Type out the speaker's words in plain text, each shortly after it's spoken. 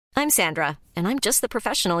I'm Sandra, and I'm just the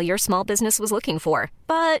professional your small business was looking for.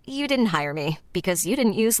 But you didn't hire me because you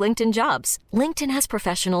didn't use LinkedIn Jobs. LinkedIn has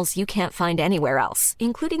professionals you can't find anywhere else,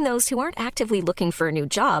 including those who aren't actively looking for a new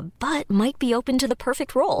job, but might be open to the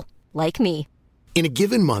perfect role, like me. In a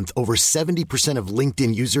given month, over 70% of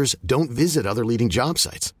LinkedIn users don't visit other leading job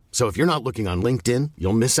sites. So if you're not looking on LinkedIn,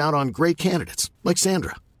 you'll miss out on great candidates like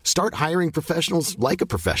Sandra. Start hiring professionals like a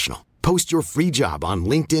professional. Post your free job on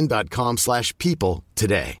linkedin.com/people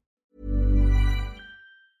today.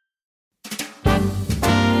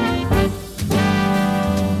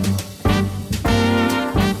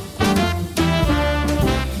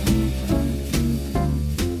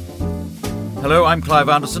 Hello, I'm Clive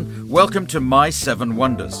Anderson. Welcome to My Seven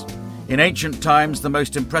Wonders. In ancient times, the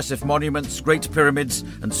most impressive monuments, great pyramids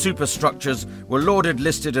and superstructures were lauded,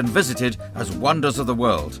 listed and visited as wonders of the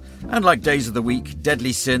world. And like days of the week,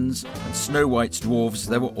 deadly sins and Snow White's dwarves,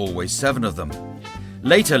 there were always 7 of them.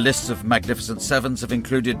 Later lists of Magnificent Sevens have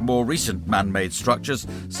included more recent man-made structures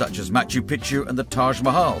such as Machu Picchu and the Taj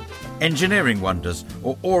Mahal, engineering wonders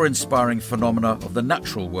or awe-inspiring phenomena of the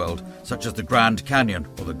natural world such as the Grand Canyon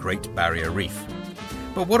or the Great Barrier Reef.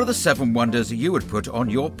 But what are the 7 wonders you would put on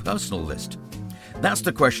your personal list? That's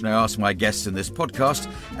the question I ask my guests in this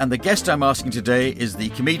podcast, and the guest I'm asking today is the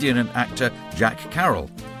comedian and actor Jack Carroll,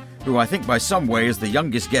 who I think by some way is the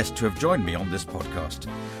youngest guest to have joined me on this podcast.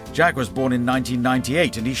 Jack was born in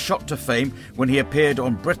 1998 and he shot to fame when he appeared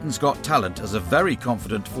on Britain's Got Talent as a very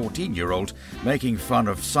confident 14-year-old, making fun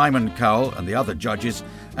of Simon Cowell and the other judges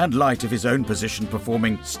and light of his own position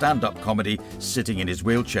performing stand-up comedy sitting in his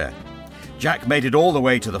wheelchair. Jack made it all the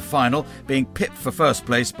way to the final, being pipped for first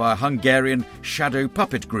place by a Hungarian shadow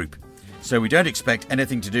puppet group. So we don't expect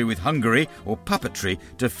anything to do with Hungary or puppetry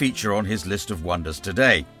to feature on his list of wonders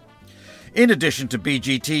today. In addition to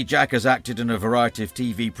BGT, Jack has acted in a variety of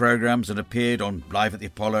TV programmes and appeared on Live at the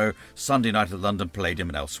Apollo, Sunday Night at London Palladium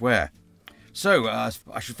and elsewhere. So I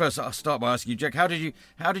should first start by asking you, Jack, how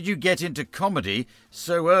did you get into comedy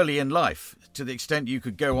so early in life, to the extent you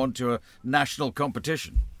could go on to a national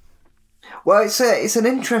competition? Well, it's an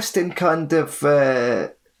interesting kind of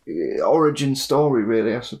origin story,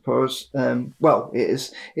 really, I suppose. Well,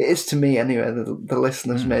 it is to me anyway. The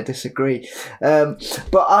listeners may disagree,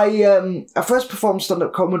 but I first performed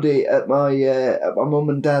stand-up comedy at my mum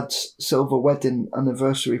and dad's silver wedding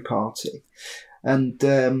anniversary party, and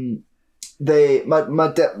I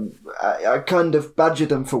kind of badgered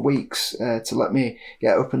them for weeks to let me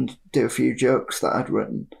get up and do a few jokes that I'd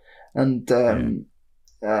written, and.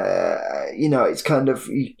 It's kind of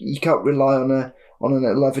you can't rely on an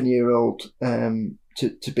 11-year-old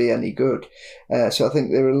to be any good. So I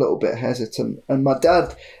think they were a little bit hesitant. And my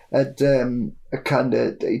dad had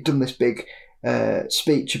he'd done this big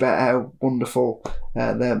speech about how wonderful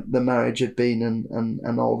the marriage had been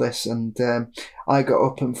and all this. And I got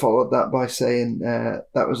up and followed that by saying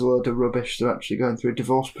that was a load of rubbish. They're actually going through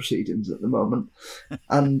divorce proceedings at the moment.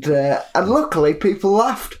 And luckily people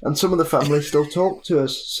laughed, and some of the family still talk to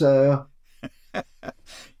us. So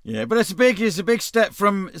yeah, but it's a big step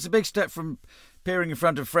from appearing in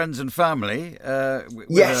front of friends and family with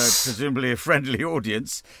presumably a friendly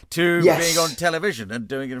audience to being on television and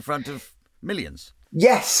doing it in front of millions.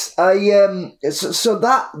 Yes, so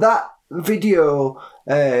that video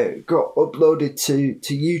got uploaded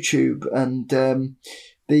to YouTube, and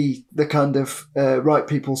the kind of right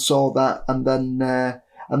people saw that, and then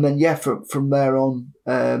from there on,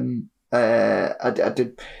 I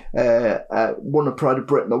did won a Pride of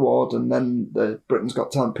Britain award, and then the Britain's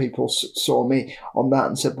Got Talent people saw me on that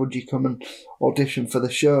and said, "Would you come and audition for the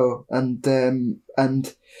show?" And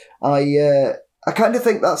I kind of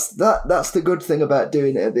think that's the good thing about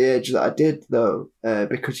doing it at the age that I did, though,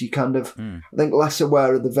 because you kind of I think less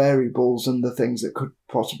aware of the variables and the things that could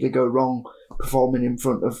possibly go wrong performing in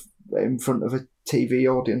front of a TV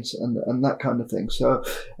audience and that kind of thing. So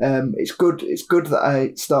it's good that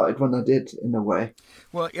I started when I did, in a way.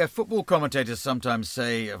 Well, yeah, football commentators sometimes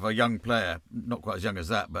say of a young player, not quite as young as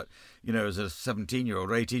that, but, as a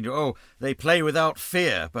 17-year-old or 18-year-old, they play without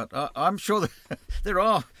fear. But I'm sure that there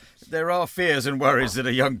are fears and worries that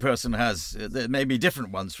a young person has. There may be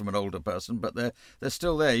different ones from an older person, but they're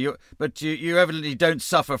still there. You evidently don't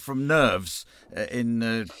suffer from nerves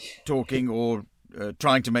in talking or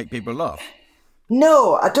trying to make people laugh.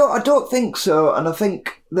 No, I don't think so, and I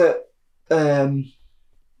think that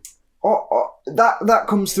that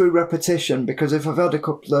comes through repetition. Because if I've had a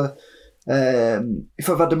couple of, if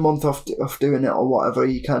I've had a month off doing it or whatever,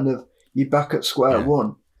 you're back at square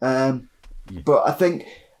one. But I think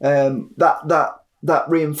that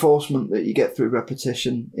reinforcement that you get through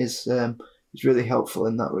repetition is really helpful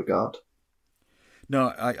in that regard.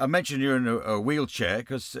 No, I mentioned you're in a wheelchair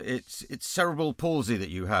because it's cerebral palsy that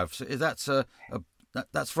you have. So that's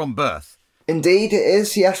that's from birth. Indeed, it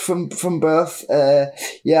is. Yes, from birth. I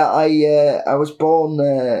was born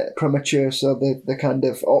premature, so the kind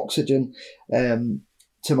of oxygen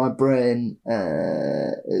to my brain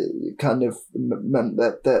kind of meant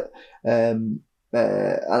that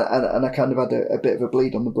and I kind of had a bit of a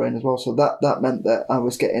bleed on the brain as well. So that meant that I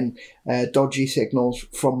was getting dodgy signals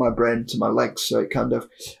from my brain to my legs. So it kind of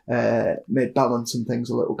made balancing things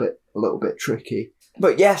a little bit tricky.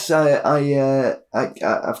 But yes, I've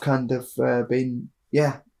kind of been,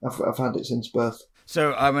 I've had it since birth.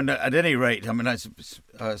 So, I mean, at any rate, I mean, that's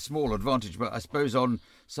a small advantage, but I suppose on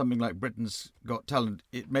something like Britain's Got Talent,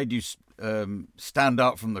 it made you stand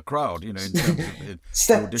out from the crowd, in terms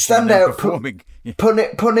of stand out, performing.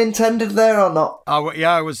 Pun intended there or not?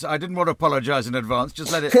 I didn't want to apologise in advance.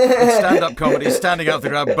 Just let it. It's stand-up comedy, standing out the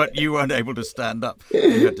crowd, but you weren't able to stand up.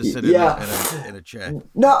 You had to sit in a chair.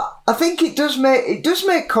 No, I think it does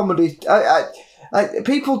make comedy.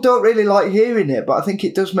 People don't really like hearing it, but I think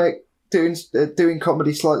it does make doing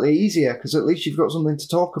comedy slightly easier because at least you've got something to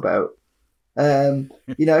talk about.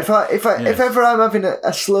 If ever I'm having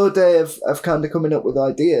a slow day of kind of coming up with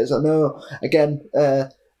ideas, I know again,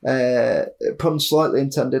 pun slightly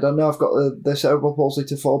intended. I know I've got the cerebral palsy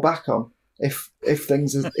to fall back on if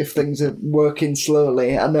things are working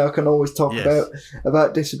slowly. I know I can always talk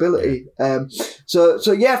about disability. So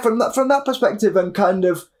from that perspective, and kind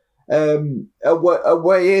of a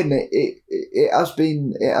way in it has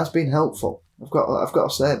been helpful. I've got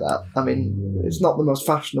to say that. I mean, it's not the most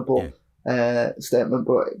fashionable statement,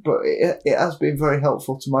 but it has been very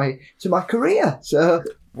helpful to my career. So,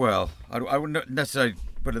 well, I wouldn't necessarily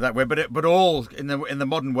put it that way, but all in the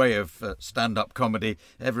modern way of stand-up comedy,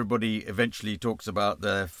 everybody eventually talks about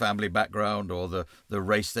their family background or the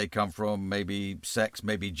race they come from, maybe sex,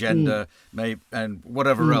 maybe gender, and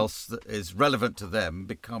whatever else that is relevant to them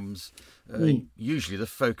becomes usually the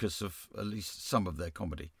focus of at least some of their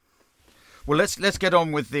comedy. Well, let's get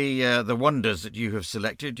on with the wonders that you have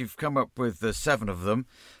selected. You've come up with 7 of them.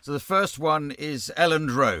 So the first one is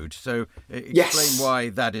Elland Road. So explain why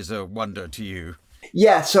that is a wonder to you.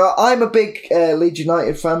 Yeah, so I'm a big Leeds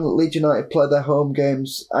United fan. Leeds United play their home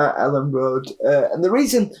games at Elland Road, and the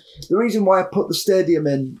reason why I put the stadium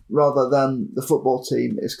in rather than the football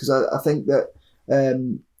team is because I think that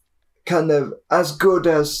kind of as good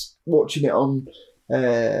as watching it on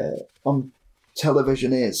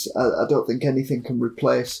television is, I don't think anything can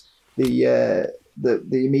replace the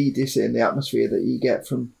immediacy and the atmosphere that you get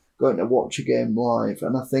from going to watch a game live.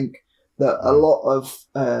 And I think that a lot of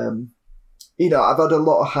I've had a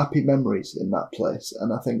lot of happy memories in that place,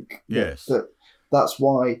 and I think that's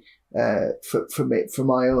why for me, for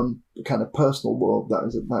my own kind of personal world, that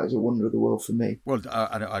is a wonder of the world for me. Well,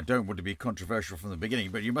 I don't want to be controversial from the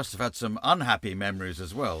beginning, but you must have had some unhappy memories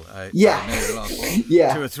as well. The last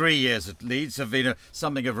 2 or 3 years at Leeds have been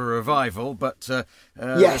something of a revival, but there's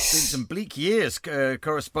been some bleak years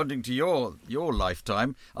corresponding to your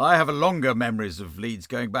lifetime. I have a longer memories of Leeds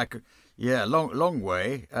going back. Yeah, long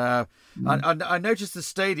way. I noticed the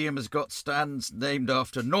stadium has got stands named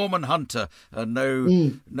after Norman Hunter,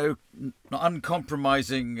 no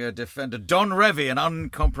uncompromising defender, Don Revie, an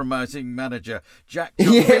uncompromising manager, Jack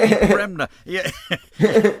Willie Bremner. Yeah,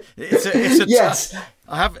 it's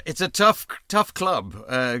a tough club.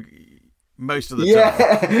 Most of the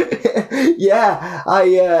time. Yeah.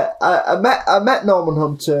 I met Norman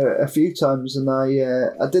Hunter a few times, and I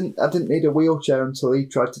didn't need a wheelchair until he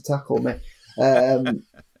tried to tackle me.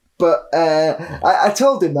 But I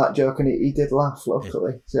told him that joke, and he did laugh,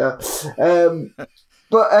 luckily. So,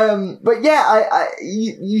 but yeah,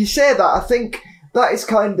 you say that. I think that is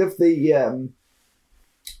kind of the.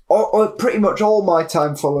 Or pretty much all my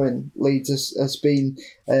time following Leeds has been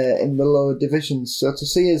in the lower divisions. So to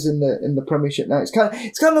see us in the Premiership now, it's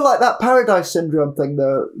kind of like that Paradise Syndrome thing.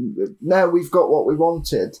 Though now we've got what we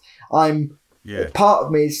wanted. Part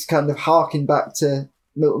of me is kind of harking back to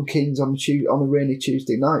Milton Keynes on a rainy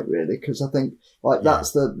Tuesday night, really, because I think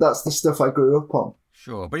that's the stuff I grew up on.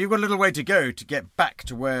 Sure, but you've got a little way to go to get back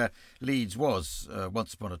to where Leeds was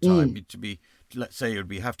once upon a time. To be, let's say,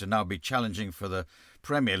 you'd have to now be challenging for the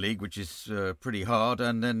Premier League, which is pretty hard,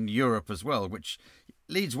 and then Europe as well, which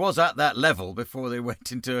Leeds was at that level before they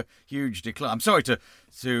went into a huge decline. I'm sorry to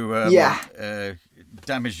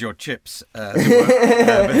damage your chips.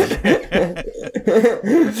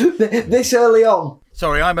 This early on.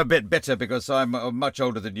 Sorry, I'm a bit bitter because I'm much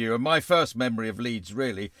older than you, and my first memory of Leeds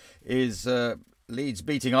really is Leeds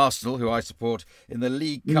beating Arsenal, who I support, in the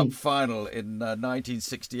League Cup final in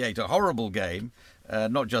 1968. A horrible game.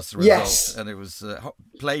 not just the result. Yes. And it was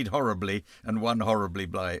played horribly and won horribly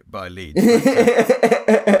by Leeds.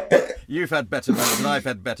 You've had better moments, and I've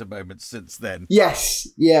had better moments since then. Yes,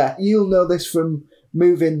 yeah. You'll know this from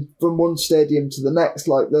moving from one stadium to the next.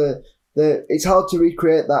 Like it's hard to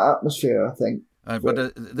recreate that atmosphere, I think.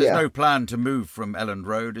 But there's no plan to move from Elland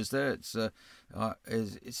Road, is there?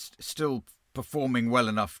 It's still performing well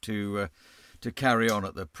enough to carry on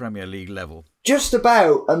at the Premier League level. Just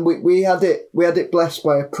about, and we had it blessed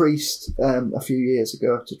by a priest a few years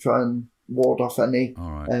ago to try and ward off any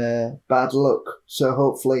bad luck. So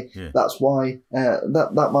hopefully that's why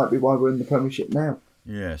that might be why we're in the Premiership now.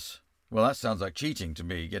 Yes. Well, that sounds like cheating to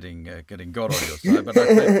me, getting God on your side. But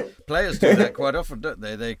I think players do that quite often, don't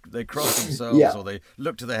they? They cross themselves, or they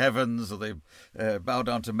look to the heavens, or they bow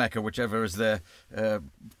down to Mecca, whichever is their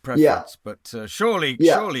preference. Yeah. But surely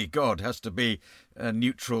God has to be a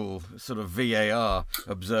neutral sort of VAR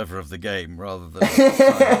observer of the game, rather than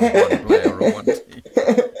one player or one team.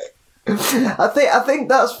 I think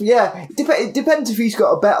that's It depends if he's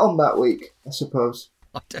got a bet on that week, I suppose.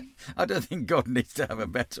 I don't think God needs to have a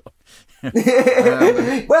bet on.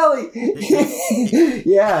 Well,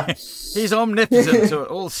 yeah, he's omnipotent,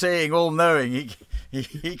 all-seeing, all-knowing.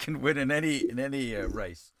 He can win in any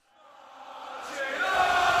race.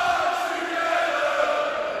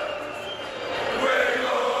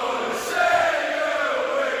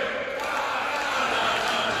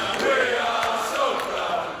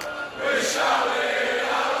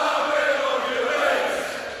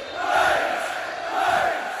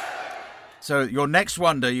 So your next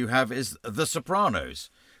wonder you have is The Sopranos,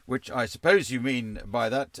 which I suppose you mean by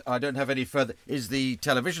that, I don't have any further, is the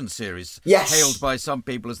television series. Yes. Hailed by some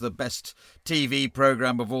people as the best TV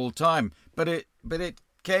programme of all time. But it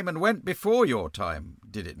came and went before your time,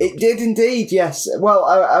 did it not? It did indeed, yes. Well,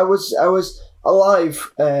 I was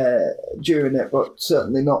alive during it, but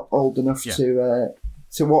certainly not old enough to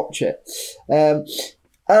watch it.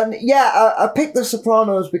 And yeah, I picked The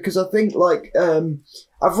Sopranos because I think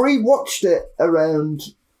I've rewatched it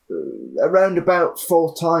around about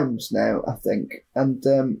 4 times now, I think, and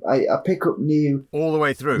I pick up new all the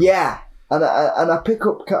way through. Yeah, and I pick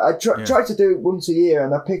up. I try to do it once a year,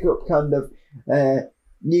 and I pick up kind of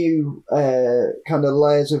new kind of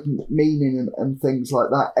layers of meaning and things like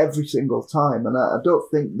that every single time. And I don't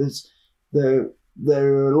think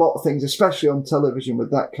there are a lot of things, especially on television,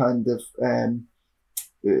 with that kind of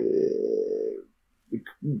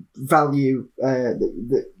value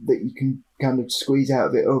that you can kind of squeeze out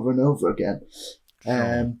of it over and over again.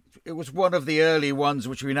 It was one of the early ones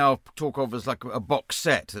which we now talk of as like a box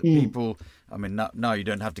set that people, I mean, now you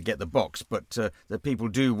don't have to get the box, but that people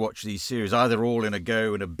do watch these series either all in a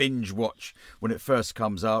go and a binge watch when it first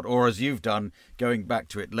comes out, or as you've done, going back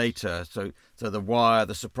to it later. So The Wire,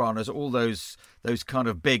 The Sopranos, all those kind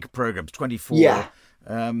of big programs, 24. Yeah.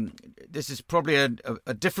 This is probably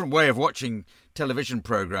a different way of watching television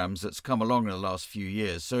programs that's come along in the last few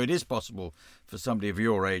years. So it is possible for somebody of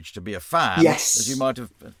your age to be a fan, yes, as you might have,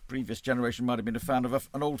 a previous generation might have been a fan of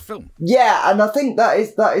an old film. Yeah, and I think that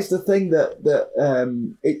is the thing that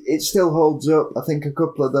it still holds up. I think a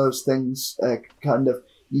couple of those things kind of,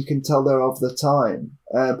 you can tell they're of the time.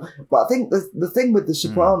 But I think the thing with The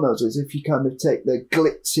Sopranos is, if you kind of take the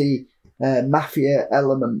glitzy mafia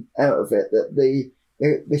element out of it, that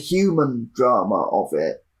the human drama of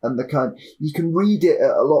it, and the kind, you can read it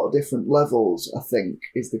at a lot of different levels, I think,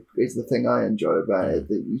 is the thing I enjoy about it.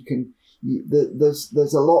 That you can,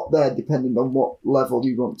 there's a lot there depending on what level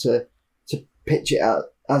you want to pitch it at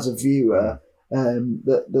as a viewer.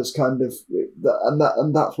 That there's kind of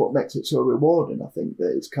and that's what makes it so rewarding. I think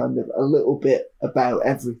that it's kind of a little bit about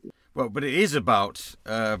everything. Well, but it is about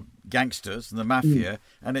gangsters and the mafia,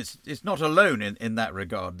 and it's not alone in that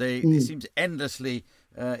regard. It seems endlessly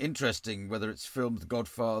interesting, whether it's films, The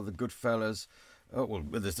Godfather, The Goodfellas. Well,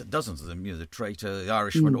 there's dozens of them. The Traitor, The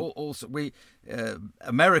Irishman. Also,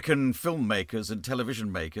 American filmmakers and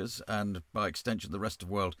television makers, and by extension the rest of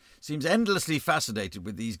the world, seems endlessly fascinated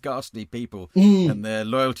with these ghastly people and their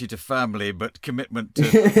loyalty to family, but commitment to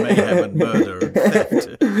mayhem and murder and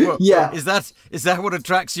theft. Well, yeah, is that what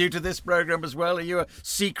attracts you to this program as well? Are you a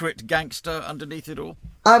secret gangster underneath it all?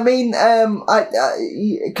 I mean, I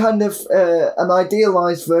kind of an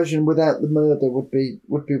idealised version without the murder would be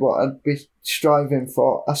what I'd be striving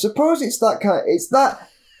for. I suppose it's that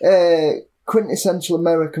quintessential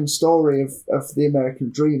American story of the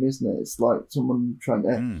American dream, isn't it? It's like someone trying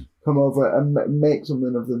to come over and make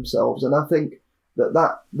something of themselves, and I think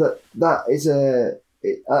that is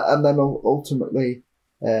and then ultimately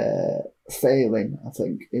failing. I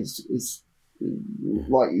think is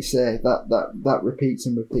like you say, that repeats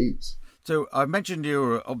and repeats. So I mentioned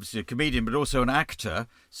you're obviously a comedian, but also an actor.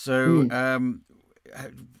 So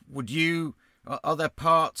would you? Are there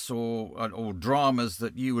parts or dramas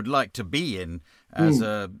that you would like to be in as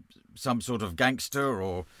some sort of gangster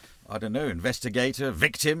or, I don't know, investigator,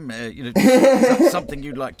 victim? Something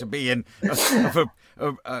you'd like to be in,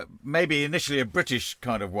 maybe initially a British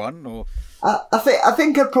kind of one, or I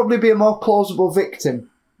think I'd probably be a more plausible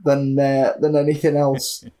victim than anything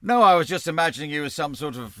else. No, I was just imagining you as some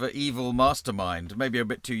sort of evil mastermind. Maybe a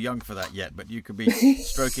bit too young for that yet, but you could be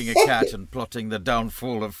stroking a cat and plotting the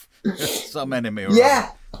downfall of some enemy. Or yeah,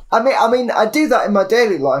 other. I mean, I do that in my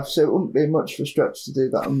daily life, so it wouldn't be much of a stretch to do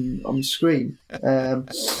that on screen.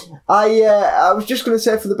 I was just going to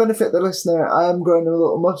say, for the benefit of the listener, I am growing a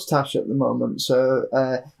little moustache at the moment, so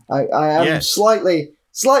I am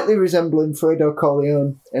slightly resembling Fredo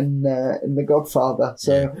Corleone in The Godfather.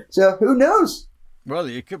 So who knows? Well,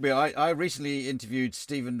 it could be. I recently interviewed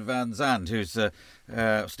Steve Van Zandt, who's a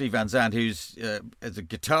guitarist.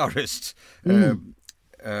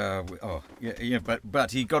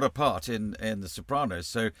 But he got a part in The Sopranos.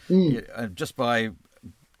 So just by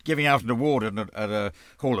giving out an award at a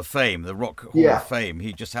Hall of Fame, the Rock Hall of Fame,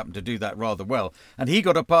 he just happened to do that rather well. And he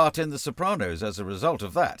got a part in The Sopranos as a result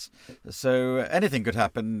of that. So anything could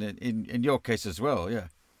happen in your case as well, yeah.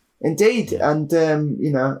 Indeed. And,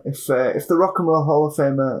 if the Rock and Roll Hall of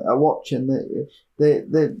Fame are watching, they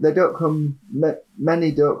don't come,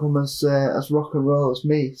 many don't come as rock and roll as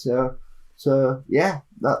me. So yeah,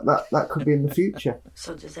 that could be in the future.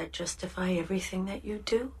 So does that justify everything that you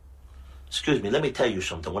do? Excuse me, let me tell you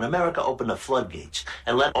something. When America opened the floodgates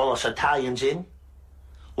and let all us Italians in,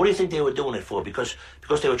 what do you think they were doing it for? Because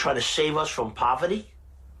they were trying to save us from poverty?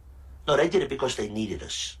 No, they did it because they needed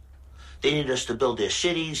us. They needed us to build their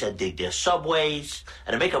cities and dig their subways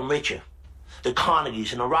and to make them richer. The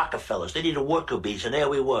Carnegies and the Rockefellers, they needed worker bees, and there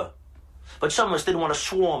we were. But some of us didn't want to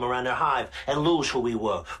swarm around their hive and lose who we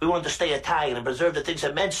were. We wanted to stay Italian and preserve the things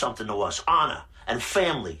that meant something to us: honor and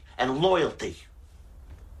family and loyalty.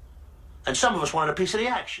 And some of us wanted a piece of the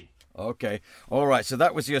action. Okay. All right. So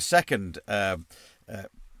that was your second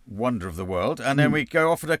wonder of the world. And then we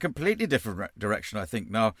go off in a completely different direction, I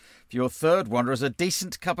think. Now, your third wonder is a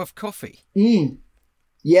decent cup of coffee.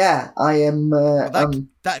 Yeah, I am...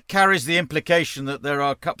 that carries the implication that there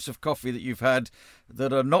are cups of coffee that you've had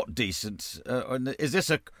that are not decent. Is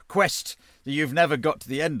this a quest that you've never got to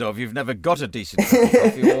the end of? You've never got a decent cup of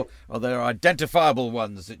coffee? Or are there identifiable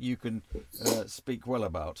ones that you can speak well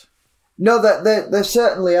about? No, there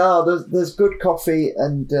certainly are. There's good coffee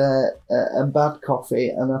and bad coffee,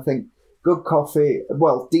 and I think good coffee,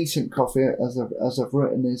 well, decent coffee, as I've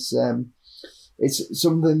written, is it's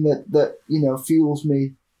something that fuels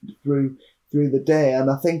me through the day,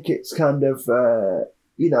 and I think it's kind of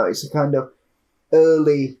it's a kind of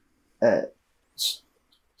early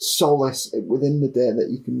solace within the day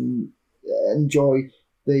that you can enjoy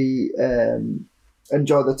the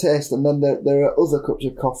taste, and then there are other cups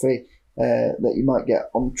of coffee that you might get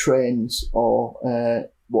on trains or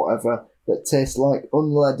whatever that taste like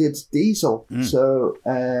unleaded diesel. So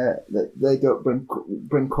they don't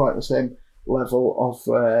bring quite the same level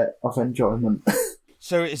of enjoyment.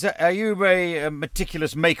 So are you a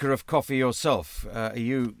meticulous maker of coffee yourself? Are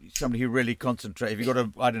you somebody who really concentrates? Have you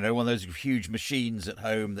got one of those huge machines at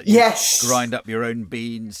home that you grind up your own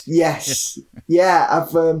beans? Yes. Yeah,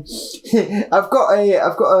 I've got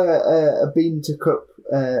a bean to cup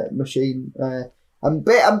machine. I'm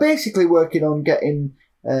basically working on getting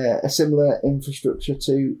a similar infrastructure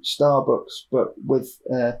to Starbucks, but with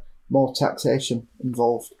more taxation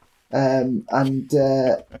involved. But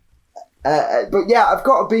yeah, I've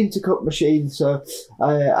got a bean to cup machine, so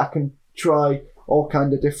I can try all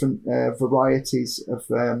kind of different varieties of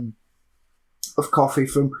coffee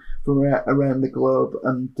from around the globe,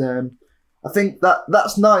 and I think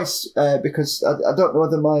that's nice because I don't know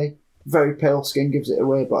whether my very pale skin gives it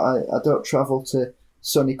away, but I don't travel to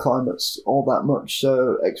sunny climates all that much,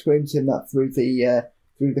 so experiencing that through the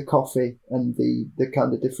coffee and the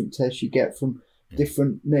kind of different tastes you get from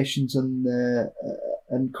different nations and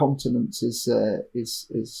continents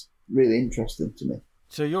is really interesting to me.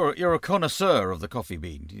 So you're a connoisseur of the coffee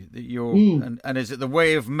bean. And is it the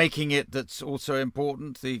way of making it that's also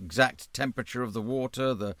important? The exact temperature of the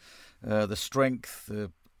water, the strength,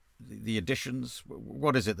 the additions.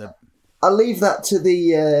 What is it that? I leave that to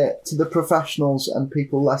the professionals and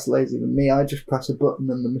people less lazy than me. I just press a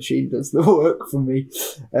button and the machine does the work for me.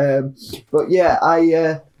 But yeah,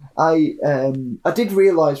 I did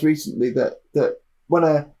realise recently that when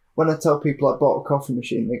I tell people I bought a coffee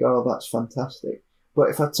machine, they go, "Oh, that's fantastic." But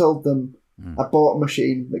if I told them I bought a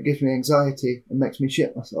machine that gives me anxiety and makes me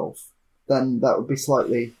shit myself, then that would be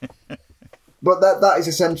slightly. But that is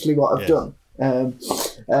essentially what I've done.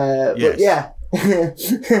 But yeah.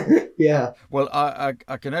 Yeah. Well,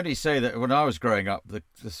 I can only say that when I was growing up,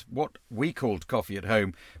 what we called coffee at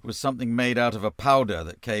home was something made out of a powder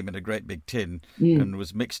that came in a great big tin and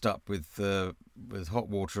was mixed up with hot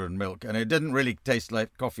water and milk, and it didn't really taste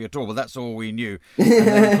like coffee at all. Well, that's all we knew. And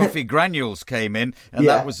then coffee granules came in, and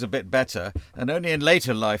that was a bit better. And only in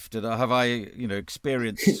later life have I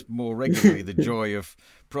experienced more regularly the joy of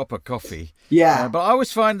proper coffee. Yeah. But I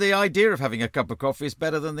always find the idea of having a cup of coffee is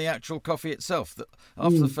better than the actual coffee itself.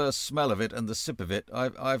 After the first smell of it and the sip of it,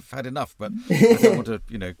 I've had enough. But I don't want to,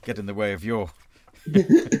 get in the way of your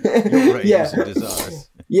aims and desires.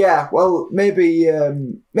 Yeah. Well, maybe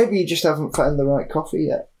you just haven't found the right coffee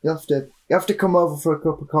yet. You have to come over for a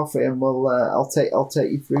cup of coffee, and I'll take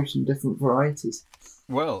you through some different varieties.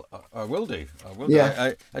 Well, I will do.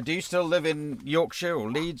 Yeah. Do you still live in Yorkshire or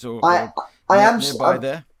Leeds or I am nearby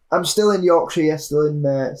there? I'm still in Yorkshire. Yeah, still in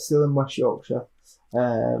West Yorkshire.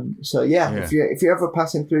 So yeah, if you're ever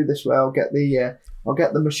passing through this way, I'll get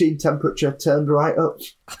the machine temperature turned right up.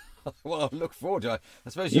 Well, I look forward to it.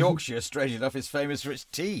 I suppose Yorkshire, strange enough, is famous for its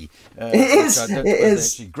tea. It is. Which I don't it suppose is. they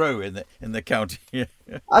actually grow in the county.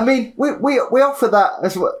 I mean, we offer that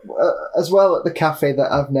as well at the cafe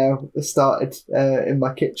that I've now started in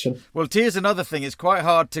my kitchen. Well, tea is another thing. It's quite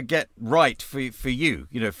hard to get right for you.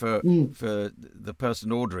 For the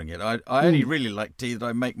person ordering it. I only really like tea that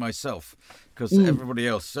I make myself, because everybody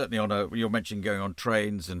else, certainly you're mentioning going on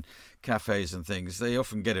trains and cafes and things, they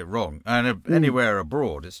often get it wrong. And anywhere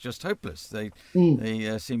abroad, it's just hopeless. They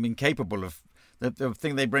seem incapable of. The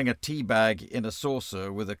thing, they bring a tea bag in a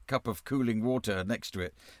saucer with a cup of cooling water next to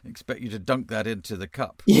it, expect you to dunk that into the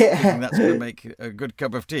cup. Yeah, thinking that's going to make a good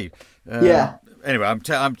cup of tea. Anyway,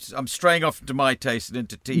 I'm straying off to my taste and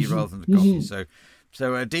into tea rather than the coffee.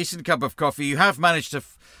 So a decent cup of coffee. You have managed to.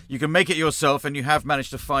 You can make it yourself, and you have managed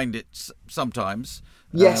to find it sometimes.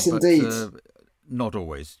 Yes, but, indeed. Not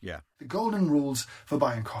always. Yeah. The golden rules for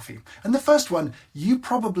buying coffee, and the first one you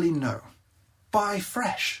probably know: buy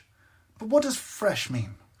fresh. But what does fresh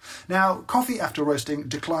mean? Now, coffee after roasting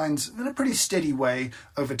declines in a pretty steady way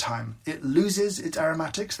over time. It loses its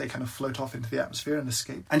aromatics, they kind of float off into the atmosphere and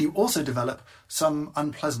escape. And you also develop some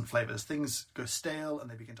unpleasant flavours. Things go stale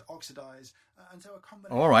and they begin to oxidise. And so a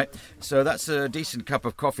combination. All right, so that's a decent cup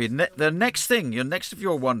of coffee. The next thing, next of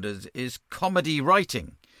your wonders, is comedy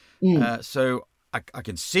writing. So I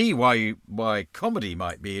can see why comedy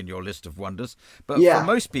might be in your list of wonders, but for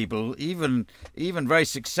most people, even very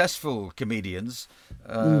successful comedians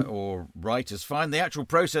or writers, find the actual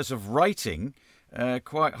process of writing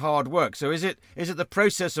quite hard work. So is it the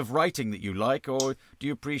process of writing that you like, or do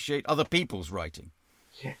you appreciate other people's writing?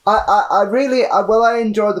 I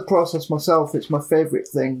enjoy the process myself. It's my favourite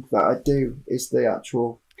thing that I do, is the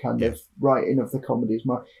actual kind of writing of the comedy. It's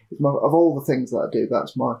my of all the things that I do,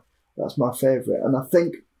 that's my favourite. And I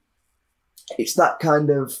think it's that kind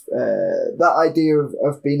of that idea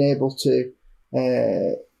of being able to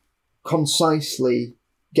concisely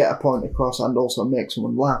get a point across and also make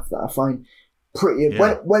someone laugh that I find pretty.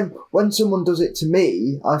 When someone does it to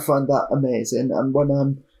me, I find that amazing. And when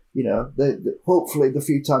I'm, hopefully the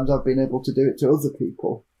few times I've been able to do it to other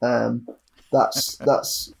people,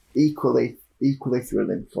 that's equally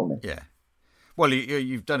thrilling for me. Yeah. Well,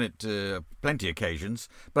 you've done it plenty of occasions,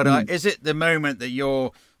 but is it the moment that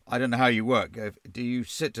you're? I don't know how you work. Do you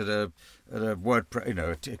sit at a a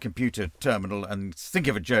computer terminal and think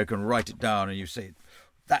of a joke and write it down, and you say,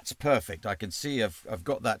 "That's perfect. I can see I've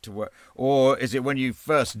got that to work." Or is it when you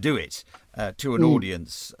first do it to an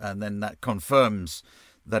audience, and then that confirms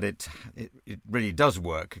that it really does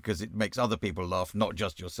work because it makes other people laugh, not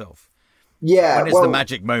just yourself? Yeah. When is the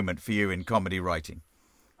magic moment for you in comedy writing?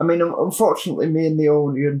 I mean, unfortunately, me and the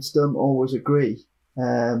audience don't always agree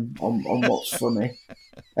on what's funny,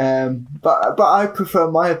 but I prefer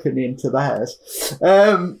my opinion to theirs.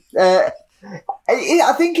 I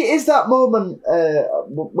think it is that moment,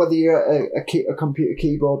 whether you're a computer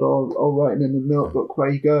keyboard or writing in a notebook, where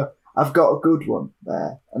you go, "I've got a good one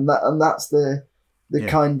there," and that's the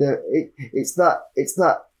kind of it's that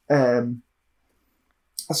I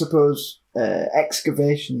suppose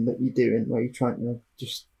excavation that you're doing, where you're trying to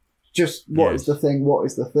just what is the thing,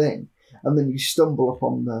 and then you stumble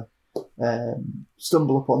upon the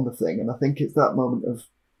thing, and I think it's that moment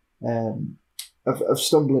of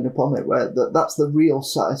stumbling upon it where that's the real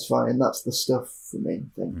satisfying. That's the stuff for me,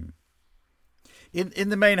 I think. In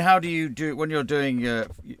the main, how do you do it when you're doing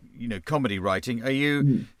comedy writing? Are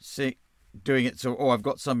you doing it so, I've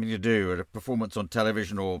got something to do at a performance on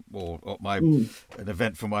television or an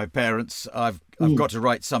event for my parents. I've got to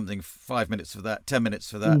write something, 5 minutes for that, 10 minutes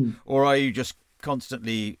for that. Or are you just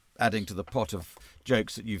constantly adding to the pot of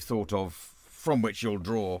jokes that you've thought of from which you'll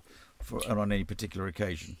draw on any particular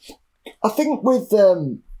occasion? I think with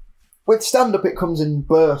stand-up it comes in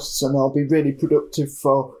bursts, and I'll be really productive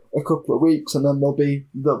for a couple of weeks, and then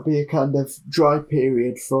there'll be a kind of dry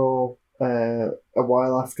period for a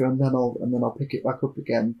while after, and then I'll pick it back up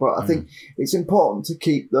again. But I think it's important to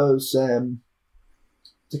keep those to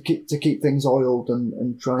keep things oiled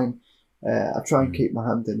and try and keep my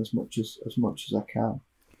hand in as much as I can.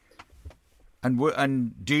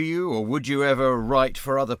 And do you, or would you ever write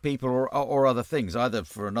for other people or other things, either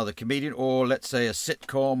for another comedian or, let's say, a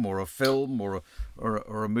sitcom or a film or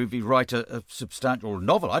a movie? Write a substantial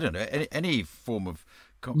novel? I don't know, any form of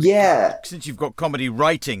comedy. Yeah. Since you've got comedy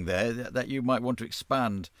writing there, that you might want to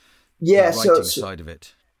expand the writing side of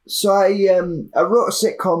it. So I wrote a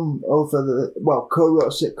sitcom co-wrote a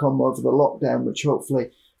sitcom over the lockdown, which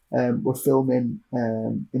hopefully we're filming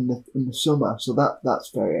in the summer, so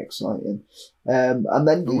that's very exciting. And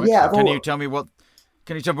then can you tell me what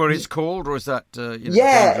it's called, or is that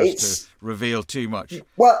dangerous to reveal too much?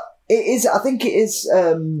 Well, it is. I think it is.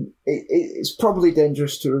 It's probably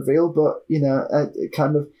dangerous to reveal, but it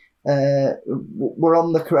kind of we're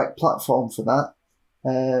on the correct platform for that.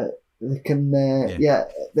 They can,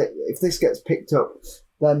 if this gets picked up,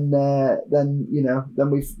 then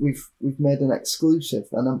we've made an exclusive,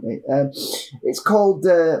 then, haven't we? It's called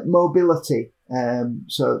Mobility.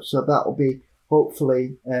 So that'll be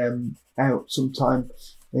hopefully out sometime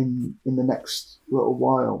in the next little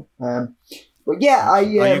while. But yeah, are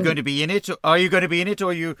you going to be in it? Or are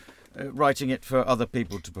you writing it for other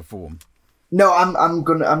people to perform? No, I'm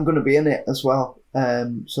gonna be in it as well.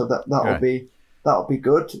 So that'll be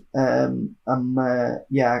good. I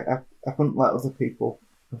couldn't let other people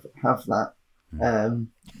have that.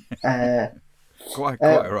 Quite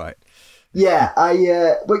right. Yeah, I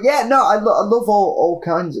love all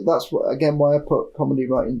kinds of. That's why I put comedy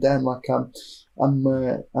writing down. Like I'm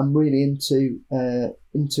really into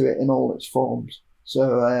it in all its forms.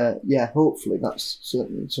 So hopefully that's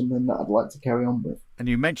certainly something that I'd like to carry on with. And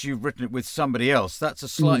you mentioned you've written it with somebody else. That's a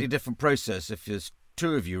slightly different process if there's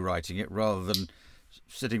two of you writing it rather than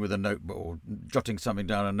sitting with a notebook or jotting something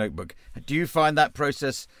down in a notebook. Do you find that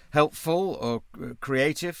process helpful or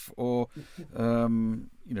creative or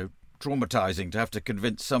traumatizing to have to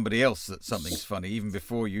convince somebody else that something's funny even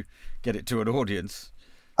before you get it to an audience?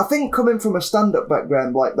 I think coming from a stand-up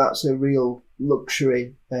background, like, that's a real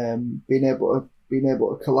luxury, being able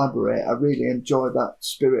to collaborate. I really enjoy that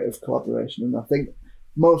spirit of collaboration, and I think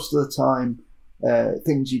most of the time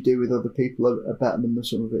things you do with other people are better than the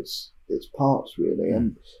sum of its parts, really.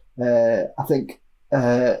 And I think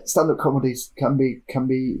stand-up comedies can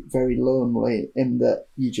be very lonely in that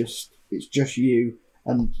it's just you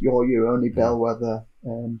and you're your only bellwether,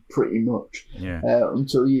 pretty much,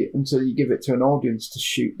 until you give it to an audience to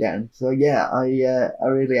shoot down. So I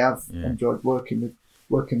really have enjoyed working with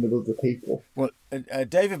other people. Well,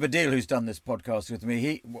 David Baddiel, who's done this podcast with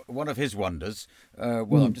me, one of his wonders,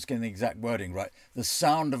 I'm just getting the exact wording right, the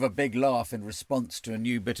sound of a big laugh in response to a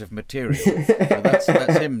new bit of material. So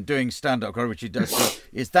that's him doing stand-up comedy, which he does. So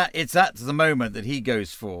it's that the moment that he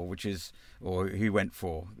goes for, or he went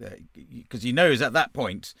for, because he knows at that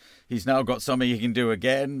point he's now got something he can do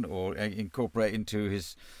again or incorporate into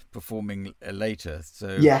his performing later.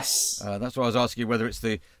 So yes, that's why I was asking you whether it's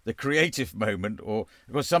the creative moment, or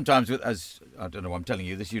because sometimes as I don't know, I'm telling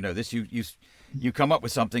you this, you come up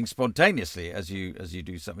with something spontaneously as you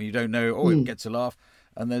do something. You don't know, it gets a laugh,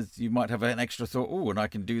 and you might have an extra thought, and I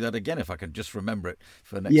can do that again if I can just remember it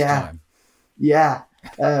for next time. Yeah,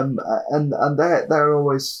 and they're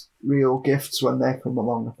always real gifts when they come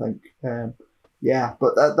along, I think.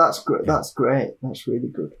 But that's great. Yeah. That's great. That's really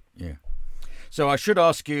good. Yeah. So I should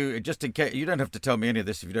ask you, just in case, you don't have to tell me any of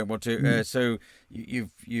this if you don't want to. So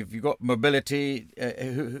you've got Mobility.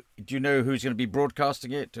 Do you know who's going to be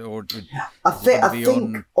broadcasting it, or I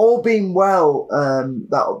think all being well,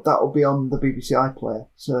 that'll be on the BBC iPlayer.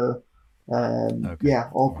 So.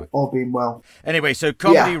 All being well. Anyway, so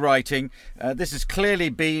comedy writing, this has clearly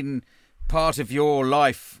been part of your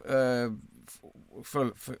life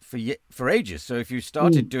for ages. So if you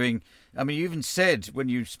started doing, I mean, you even said when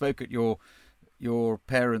you spoke at your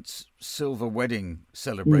parents' silver wedding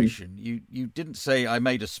celebration, you didn't say I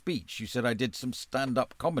made a speech. You said I did some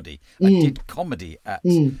stand-up comedy. I did comedy at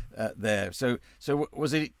there. So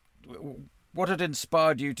was it? what had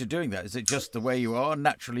inspired you to doing that? Is it just the way you are,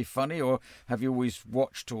 naturally funny, or have you always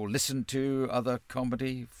watched or listened to other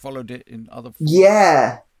comedy, followed it in other forms?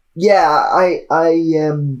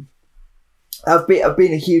 I've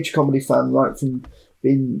been a huge comedy fan right from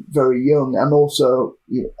being very young, and also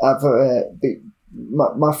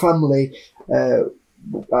my family,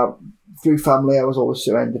 through family, I was always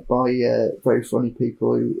surrounded by very funny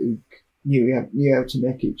people who knew how to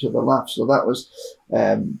make each other laugh. So that was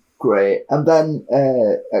great. And then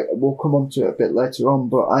we'll come on to it a bit later on,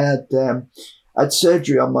 but I had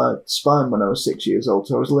surgery on my spine when I was 6 years old.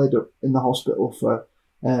 So I was laid up in the hospital for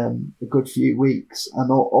a good few weeks,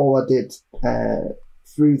 and all I did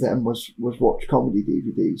through them was watch comedy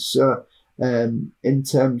DVDs. So in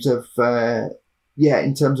terms of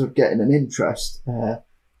getting an interest,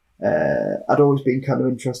 I'd always been kind of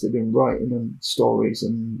interested in writing and stories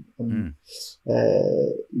and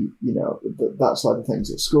that side of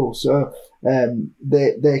things at school. So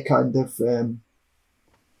they kind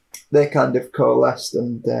of coalesced,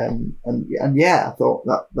 and I thought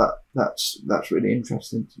that's really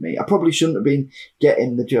interesting to me. I probably shouldn't have been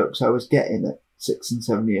getting the jokes I was getting at 6 and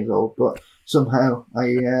 7 years old, but somehow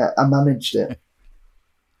I managed it.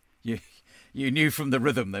 You knew from the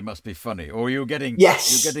rhythm they must be funny, or you're getting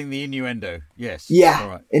the innuendo. Yes. Yeah, all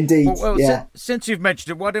right. Indeed. Well, yeah. Since you've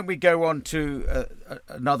mentioned it, why don't we go on to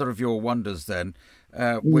another of your wonders then,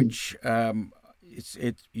 which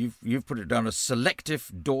you've put it down as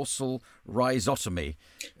selective dorsal rhizotomy.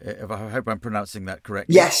 I hope I'm pronouncing that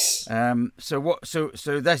correctly. Yes. So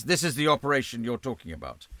this is the operation you're talking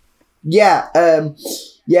about. Yeah.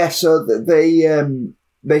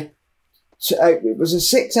 So it was a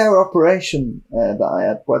 6-hour operation that I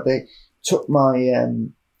had, where they took my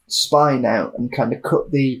spine out and kind of cut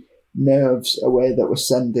the nerves away that were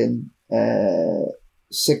sending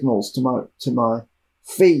signals to my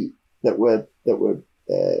feet that were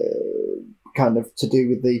kind of to do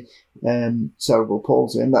with the cerebral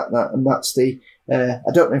palsy, and that's the I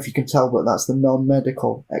don't know if you can tell, but that's the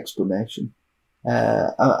non-medical explanation.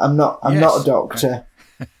 I'm not a doctor.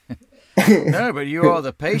 No, but you are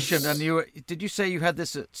the patient, and did you say you had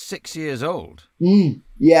this at 6 years old?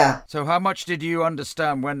 Yeah. So how much did you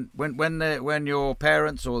understand when your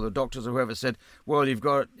parents or the doctors or whoever said, well,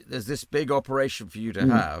 there's this big operation for you to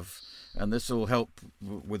have, and this will help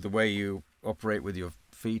with the way you operate with your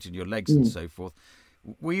feet and your legs and so forth.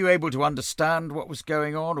 Were you able to understand what was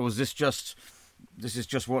going on, or was this is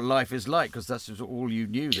just what life is like, because that's all you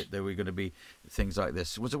knew, that there were going to be things like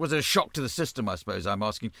this? Was it a shock to the system, I suppose I'm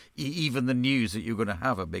asking, even the news that you're going to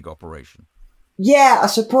have a big operation? Yeah, I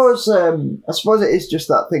suppose it is just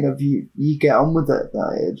that thing of you get on with it at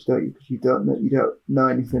that age, don't you? Because you don't know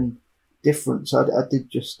anything different. So I did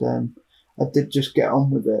just get on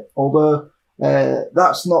with it. Although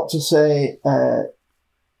that's not to say I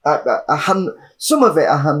hadn't. Some of it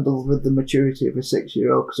I handled with the maturity of a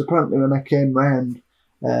 6-year-old, because apparently when I came round,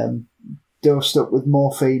 dosed up with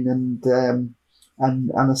morphine and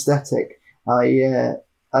anaesthetic, I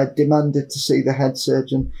demanded to see the head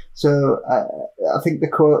surgeon. So I think the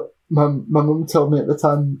quote my mum told me at the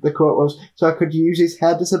time, the quote was, "So I could use his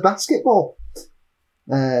head as a basketball."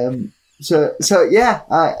 So yeah,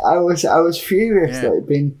 I was furious that it'd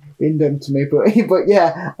been done to me, but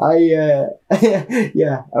yeah, I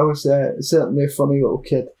was certainly a funny little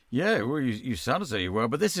kid. Yeah, well, you sound as though you were,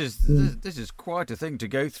 but this is quite a thing to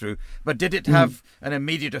go through. But did it have an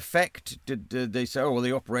immediate effect? Did they say, oh, well,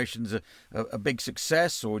 the operation's a big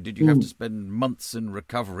success, or did you have to spend months in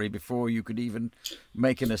recovery before you could even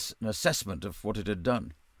make an assessment of what it had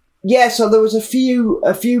done? Yeah, so there was a few,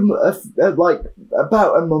 like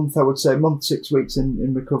about a month, I would say, 6 weeks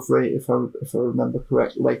in recovery, if I remember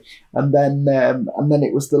correctly, and then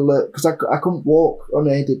it was because I couldn't walk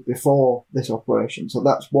unaided before this operation, so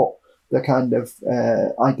that's what the kind of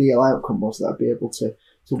ideal outcome was, that I'd be able to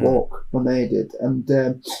walk unaided, and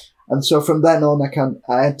so from then on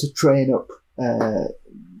I had to train up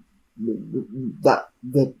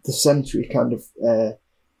the sensory kind of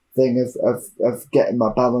thing of getting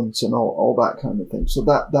my balance and all that kind of thing. So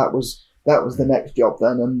that was the next job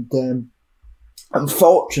then, and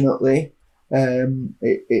unfortunately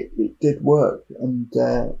it did work, and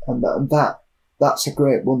that's a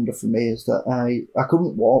great wonder for me, is that I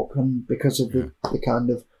couldn't walk, and because of the kind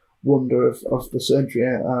of wonder of the surgery,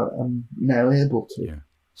 I'm now able to.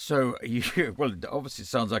 So, well, it obviously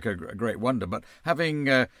sounds like a great wonder, but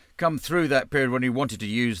having come through that period when he wanted to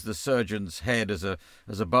use the surgeon's head as a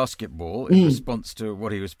basketball in response to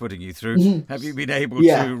what he was putting you through, have you been able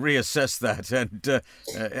to reassess that? And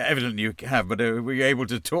evidently you have, but were you able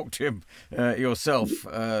to talk to him yourself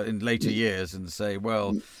in later years and say,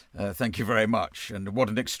 well, thank you very much, and what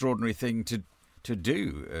an extraordinary thing to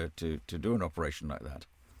do an operation like that?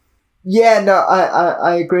 Yeah, no,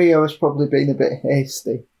 I agree. I was probably being a bit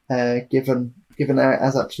hasty, given how it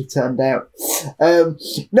has actually turned out.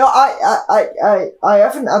 No, I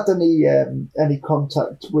haven't had any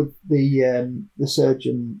contact with the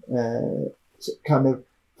surgeon kind of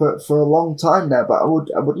for a long time now, but I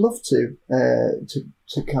would love to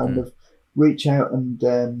kind of reach out and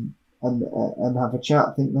have a chat.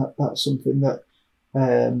 I think that's something that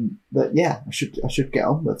I should get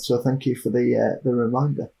on with. So thank you for the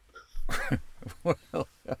reminder.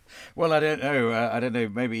 Well, I don't know. I don't know.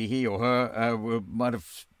 Maybe he or her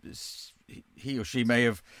he or she may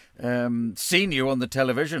have seen you on the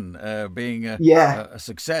television being a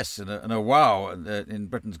success and a wow in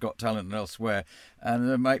Britain's Got Talent and elsewhere, and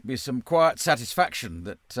there might be some quiet satisfaction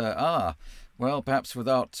that well, perhaps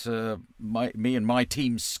without me and my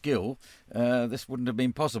team's skill, this wouldn't have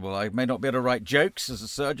been possible. I may not be able to write jokes as a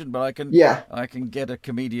surgeon, but I can get a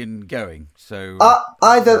comedian going. So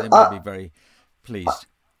they may be very pleased.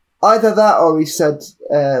 Either that, or he said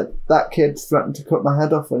that kid threatened to cut my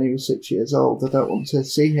head off when he was 6 years old. I don't want to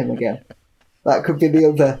see him again. That could be the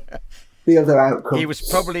other outcome. He was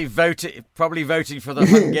probably voting for the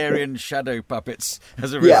Hungarian shadow puppets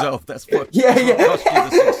as a result. That's what cost you the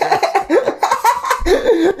success.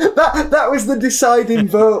 That was the deciding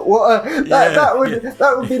vote.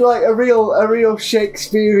 That would be like a real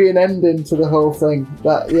Shakespearean ending to the whole thing.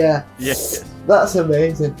 That's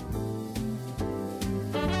amazing.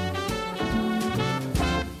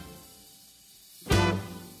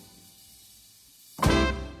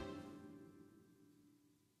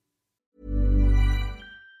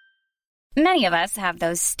 Many of us have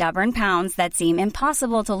those stubborn pounds that seem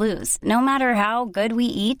impossible to lose, no matter how good we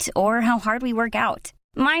eat or how hard we work out.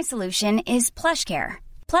 My solution is PlushCare.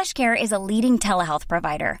 PlushCare is a leading telehealth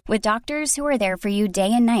provider with doctors who are there for you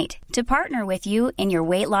day and night to partner with you in your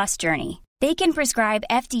weight loss journey. They can prescribe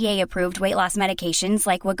FDA-approved weight loss medications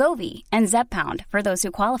like Wegovy and Zepbound for those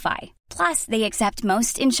who qualify. Plus, they accept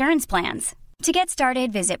most insurance plans. To get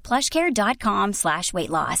started, visit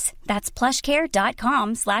plushcare.com/weightloss. That's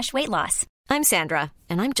plushcare.com/weightloss. I'm Sandra,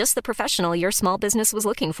 and I'm just the professional your small business was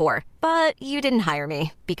looking for. But you didn't hire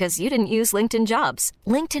me because you didn't use LinkedIn Jobs.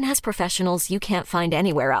 LinkedIn has professionals you can't find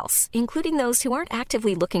anywhere else, including those who aren't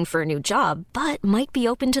actively looking for a new job, but might be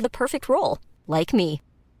open to the perfect role, like me.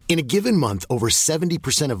 In a given month, over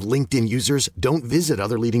 70% of LinkedIn users don't visit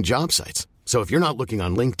other leading job sites. So if you're not looking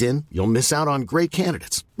on LinkedIn, you'll miss out on great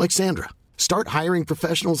candidates like Sandra. Start hiring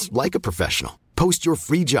professionals like a professional. Post your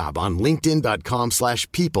free job on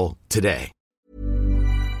linkedin.com/people today.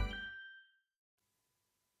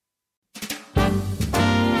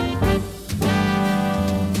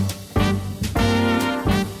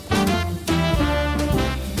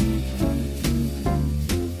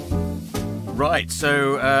 Right,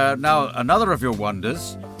 so now another of your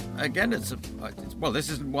wonders. Again, this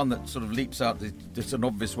isn't one that sort of leaps out. It's an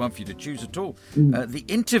obvious one for you to choose at all. The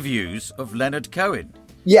interviews of Leonard Cohen.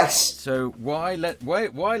 Yes. So why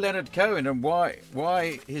Leonard Cohen, and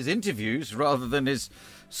why his interviews rather than his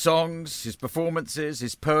songs, his performances,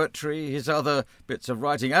 his poetry, his other bits of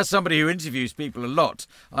writing? As somebody who interviews people a lot,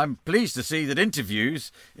 I'm pleased to see that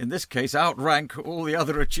interviews, in this case, outrank all the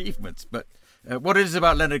other achievements. But what is it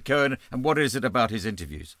about Leonard Cohen, and what is it about his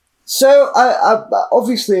interviews? So, I'm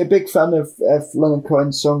obviously a big fan of Leonard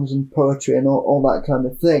Cohen's songs and poetry and all that kind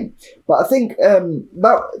of thing. But I think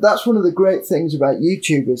that's one of the great things about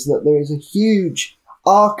YouTube, is that there is a huge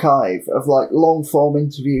archive of like long form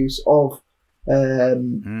interviews of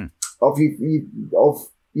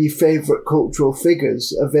your favourite cultural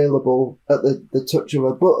figures available at the touch of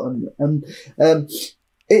a button. And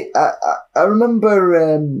I remember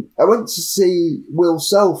I went to see Will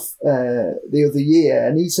Self the other year,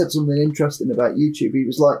 and he said something interesting about YouTube. He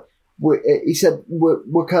was like, we're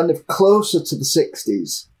kind of closer to the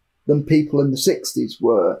 60s than people in the 60s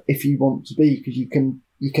were, if you want to be, because you can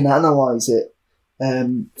analyse it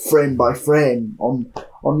frame by frame on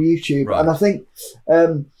YouTube. Right. And I think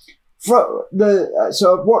so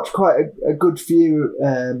I've watched quite a good few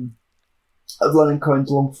of Leonard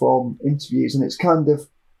Cohen's long form interviews, and it's kind of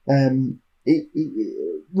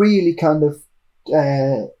really kind of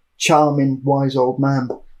charming, wise old man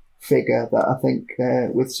figure that I think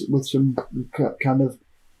with some kind of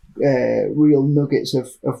real nuggets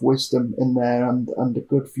of wisdom in there, and a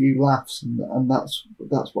good few laughs, and that's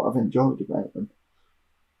what I've enjoyed about them.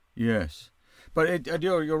 Yes, but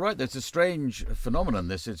you're right. There's a strange phenomenon.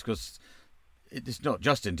 This is because it's not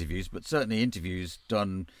just interviews, but certainly interviews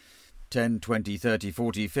done 10, 20, 30,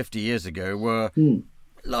 40, 50 years ago were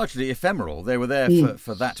largely ephemeral. They were there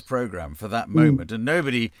for that programme, for that moment, and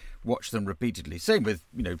nobody watched them repeatedly. Same with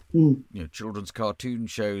children's cartoon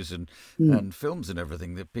shows and films and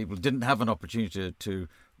everything, that people didn't have an opportunity to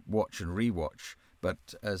watch and rewatch.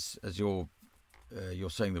 But as you're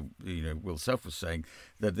saying, that Will Self was saying,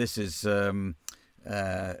 that this is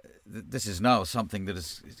now something that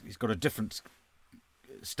it's got a different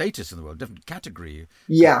status in the world, different category.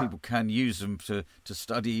 Yeah, people can use them to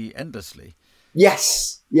study endlessly.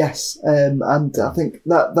 Yes, and I think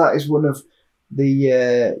that is one of the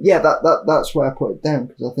that's where I put it down,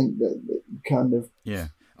 because I think that kind of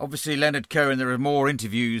Obviously, Leonard Cohen, there are more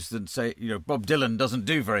interviews than, say, Bob Dylan doesn't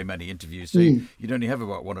do very many interviews, so you'd only have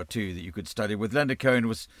about one or two that you could study. With Leonard Cohen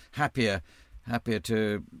was happier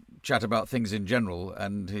to chat about things in general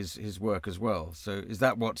and his work as well. So is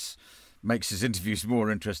that what makes his interviews more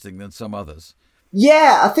interesting than some others?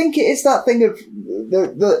 Yeah, I think it is that thing of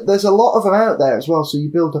there's a lot of them out there as well, so you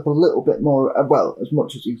build up a little bit more, as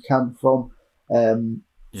much as you can from a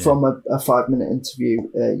 5-minute interview.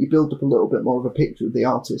 You build up a little bit more of a picture of the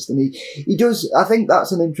artist, and he does. I think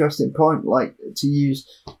that's an interesting point, like to use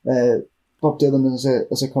Bob Dylan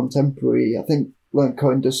as a contemporary. I think Leonard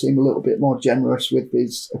Cohen does seem a little bit more generous with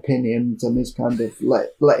his opinions and his kind of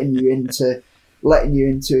letting you into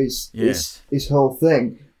his whole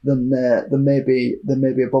thing than maybe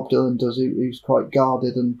a Bob Dylan does, who's quite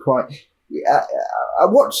guarded and quite. I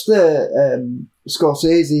watched the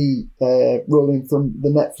Scorsese Rolling Thunder, the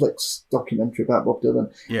Netflix documentary about Bob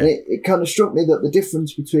Dylan, and it kind of struck me that the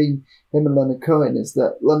difference between him and Leonard Cohen is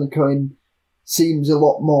that Leonard Cohen seems a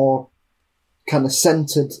lot more kind of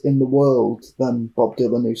centered in the world than Bob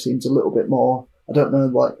Dylan, who seems a little bit more, I don't know,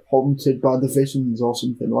 like haunted by the visions or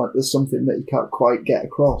something. Like there's something that he can't quite get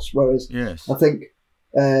across. Whereas I think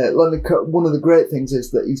Leonard Cohen, one of the great things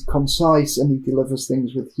is that he's concise and he delivers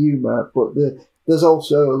things with humour, but there's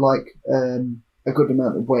also like a good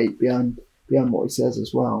amount of weight behind what he says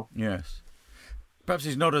as well. Yes. Perhaps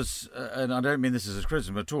he's not as, and I don't mean this as a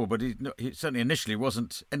criticism at all, but he certainly initially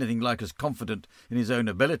wasn't anything like as confident in his own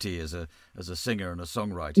ability as a singer and a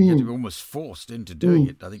songwriter. He had to be almost forced into doing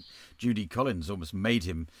it. I think Judy Collins almost made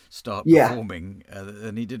him start performing,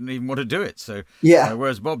 and he didn't even want to do it. So,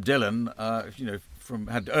 whereas Bob Dylan,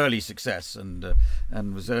 had early success and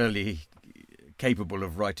was early capable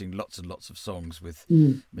of writing lots and lots of songs with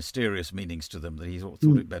mysterious meanings to them, that he thought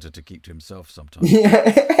it better to keep to himself sometimes.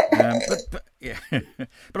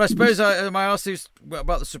 But I suppose I asked you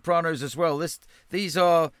about the Sopranos as well. These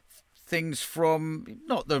are things from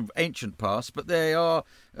not the ancient past, but they are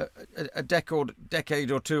a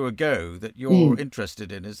decade or two ago that you're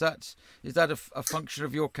interested in. Is that a function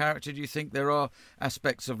of your character? Do you think there are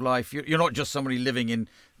aspects of life? You're not just somebody living in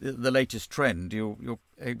the latest trend. You're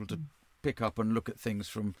able to pick up and look at things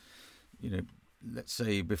from, let's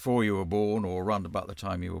say before you were born or around about the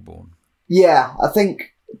time you were born. Yeah, I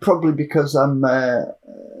think probably because I'm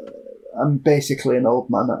basically an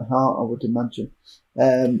old man at heart, I would imagine.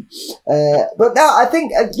 But no, I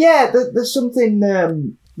think there's something. I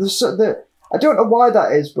don't know why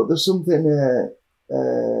that is, but there's something. A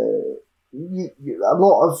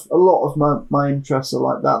lot of my interests are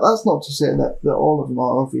like that. That's not to say that all of them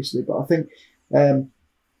are, obviously, but I think.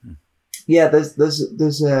 There's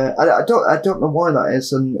I don't know why that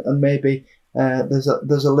is, and maybe there's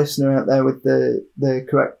a listener out there with the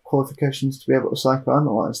correct qualifications to be able to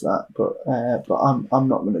psychoanalyze that, but I'm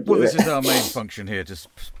not going to do it. Well, this is our main function here, to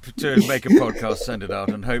make a podcast, send it out,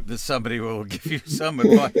 and hope that somebody will give you some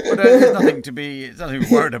advice. But there's nothing to be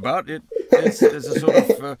worried about. It's a sort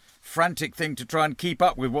of frantic thing to try and keep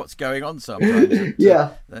up with what's going on sometimes.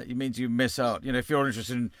 That means you miss out. If you're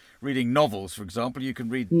interested in reading novels, for example, you can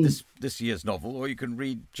read this year's novel, or you can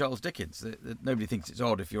read Charles Dickens. Nobody thinks it's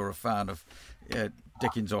odd if you're a fan of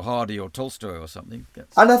Dickens or Hardy or Tolstoy or something.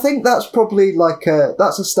 And I think that's probably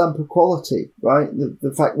that's a stamp of quality, right?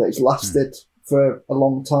 The fact that it's lasted for a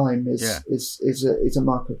long time is a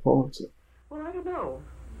mark of quality. Well, I don't know.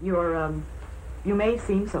 You may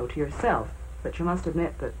seem so to yourself, but you must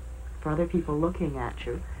admit that for other people looking at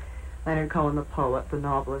you, Leonard Cohen, the poet, the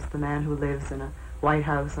novelist, the man who lives in a White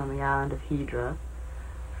House on the island of Hydra,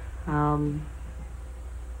 scion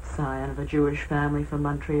of a Jewish family from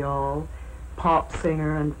Montreal, pop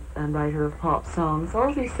singer and writer of pop songs.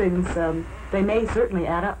 All these things, they may certainly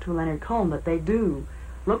add up to Leonard Cohen, but they do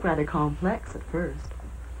look rather complex at first.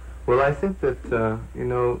 Well, I think that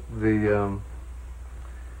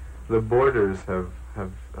the borders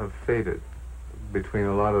have faded between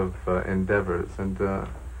a lot of endeavors, and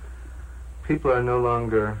people are no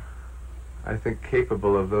longer, I think,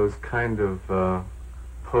 capable of those kind of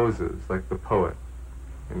poses, like the poet,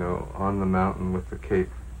 on the mountain with the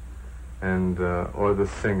cape, and or the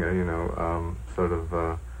singer, sort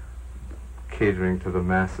of catering to the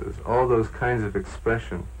masses. All those kinds of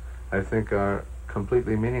expression, I think, are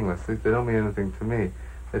completely meaningless. They don't mean anything to me.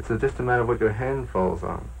 It's just a matter of what your hand falls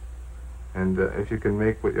on. And if you can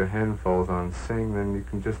make what your hand falls on sing, then you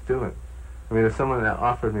can just do it. I mean, if someone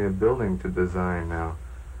offered me a building to design now,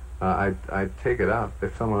 I'd take it up.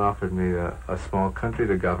 If someone offered me a small country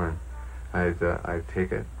to govern, I'd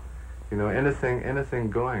take it.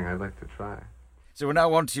 Anything going, I'd like to try. So we're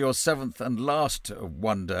now on to your seventh and last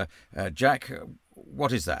wonder, Jack.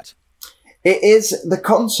 What is that? It is the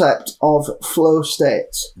concept of flow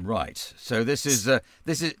states. Right. So this is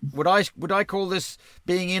would I call this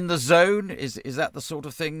being in the zone? Is that the sort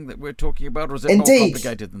of thing that we're talking about, or is it Indeed. more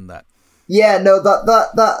complicated than that? Yeah, no,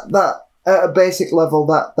 that at a basic level,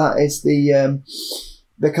 that is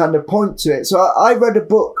the kind of point to it. So I read a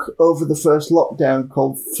book over the first lockdown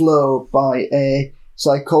called Flow by a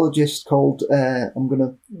psychologist called,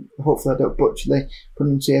 hopefully I don't butcher the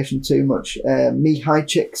pronunciation too much, Mihai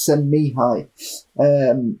Csikszentmihalyi.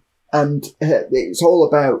 And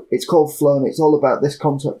it's called Flow, and it's all about this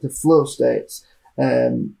concept of flow states,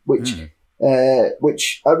 which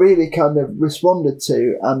I really kind of responded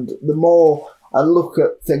to. And the more I look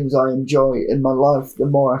at things I enjoy in my life, the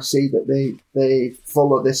more I see that they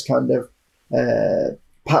follow this kind of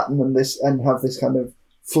pattern and have this kind of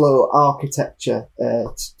flow architecture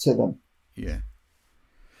to them. Yeah.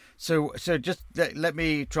 So just let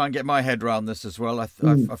me try and get my head around this as well.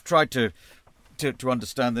 I've tried to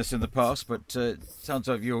understand this in the past, but it sounds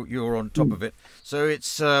like you're on top of it. So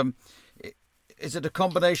it's is it a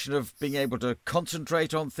combination of being able to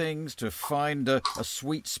concentrate on things, to find a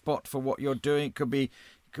sweet spot for what you're doing? It could be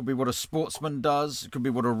what a sportsman does. It could be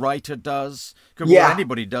what a writer does. It could be what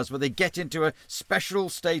anybody does, where they get into a special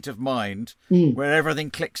state of mind where everything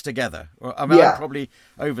clicks together. I'm probably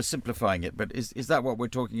oversimplifying it, but is that what we're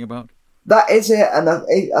talking about? That is it, and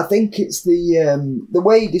I think it's the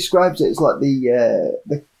way he describes it is like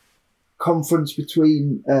the conference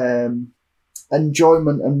between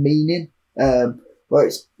enjoyment and meaning. Where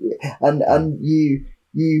it's and you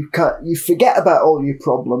forget about all your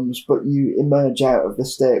problems, but you emerge out of the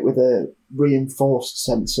state with a reinforced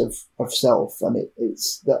sense of self, and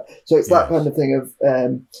it's that. So it's that kind of thing of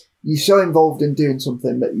you're so involved in doing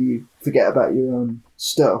something that you forget about your own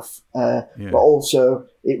stuff, but also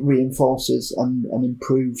it reinforces and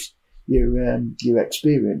improves your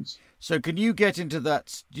experience. So can you get into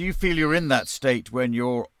that? Do you feel you're in that state when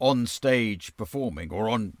you're on stage performing or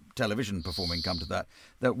on television performing? Come to that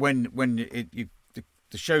when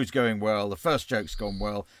the show's going well, the first joke's gone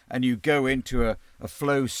well, and you go into a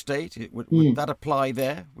flow state. Would that apply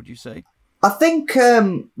there? Would you say? I think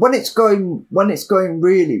when it's going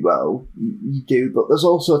really well, you do. But there's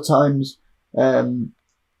also times kind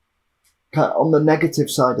of on the negative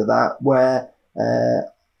side of that where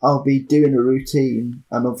I'll be doing a routine,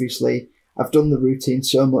 and obviously I've done the routine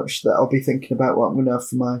so much that I'll be thinking about what I'm going to have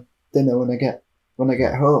for my dinner when I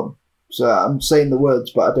get home. So I'm saying the words,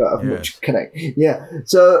 but I don't have much connect. Yeah.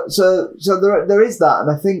 So there is that, and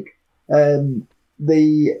I think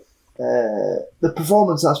the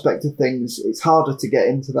performance aspect of things, it's harder to get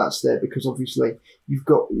into that state because obviously you've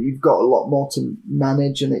got a lot more to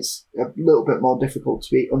manage, and it's a little bit more difficult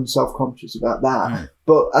to be unself-conscious about that.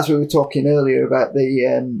 But as we were talking earlier about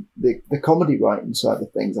the comedy writing side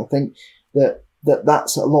of things, I think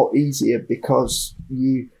that's a lot easier because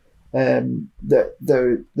you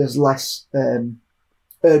there's less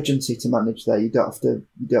urgency to manage there. You can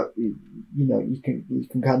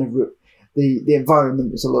kind of the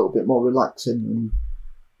environment is a little bit more relaxing,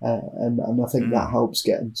 and I think that helps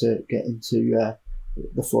get into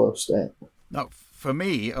the flow state. Now, for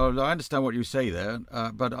me, I understand what you say there,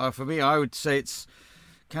 but for me, I would say it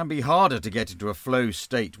can be harder to get into a flow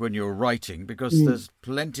state when you're writing because there's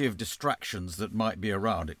plenty of distractions that might be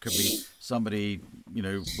around. It could be somebody,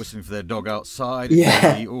 whistling for their dog outside. It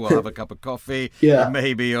could be, I'll have a cup of coffee. Yeah. It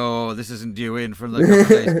may be, this isn't due in for another couple of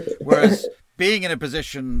days. Whereas being in a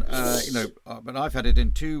position, but I've had it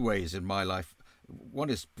in two ways in my life. One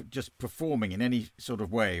is just performing in any sort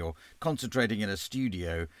of way or concentrating in a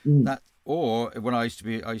studio. Or when I used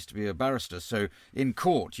to be a barrister. So in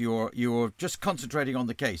court, you're just concentrating on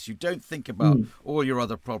the case. You don't think about all your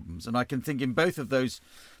other problems. And I can think in both of those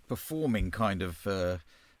performing kind of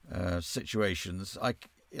situations,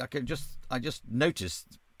 I just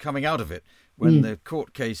noticed coming out of it when the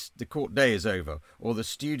court day is over, or the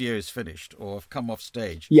studio is finished, or I've come off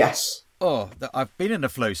stage. Yes. Oh, I've been in a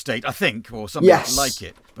flow state, I think, or something like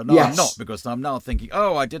it. But now I'm not, because I'm now thinking,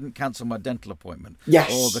 I didn't cancel my dental appointment.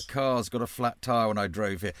 Yes. Or the car's got a flat tyre when I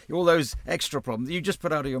drove here. All those extra problems you just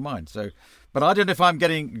put out of your mind. So, but I don't know if I'm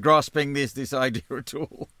grasping this idea at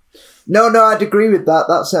all. No, I'd agree with that.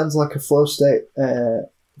 That sounds like a flow state.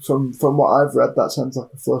 From what I've read, that sounds like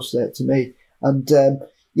a flow state to me. And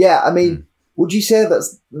would you say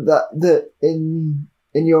that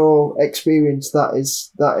in your experience, that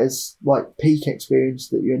is like peak experience,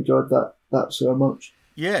 that you enjoyed that so much?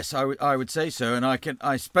 Yes, I would say so. And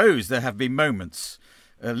I suppose there have been moments,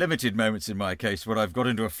 limited moments in my case, where I've got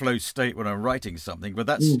into a flow state when I'm writing something. But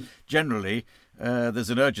that's generally, there's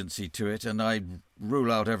an urgency to it, and I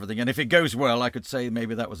rule out everything. And if it goes well, I could say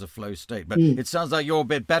maybe that was a flow state. But it sounds like you're a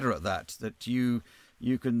bit better at that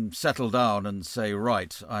you can settle down and say,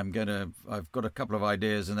 right, I've got a couple of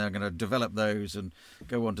ideas, and I'm going to develop those and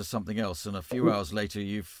go on to something else. And a few hours later,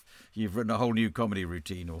 you've written a whole new comedy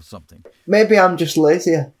routine or something. Maybe I'm just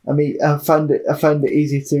lazier. I mean, I found it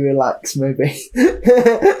easy to relax, maybe.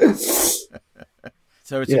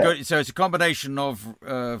 So it's a combination of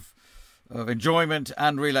enjoyment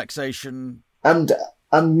and relaxation and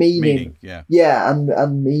meaning.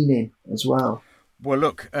 And meaning as well. Well,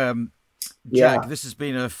 look, Jack, this has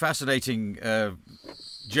been a fascinating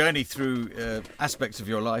journey through aspects of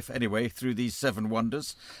your life, anyway, through these 7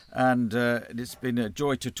 wonders, and it's been a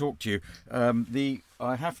joy to talk to you.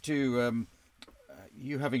 I have to,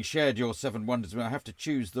 you having shared your 7 wonders, I have to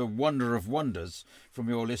choose the wonder of wonders from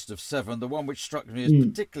your list of 7, the one which struck me as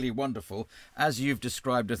particularly wonderful, as you've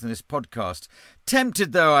described it in this podcast.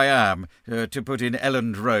 Tempted though I am to put in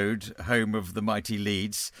Elland Road, home of the mighty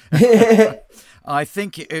Leeds. I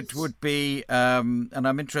think it would be, and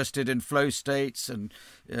I'm interested in flow states and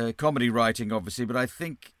comedy writing, obviously, but I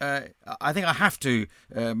think I have to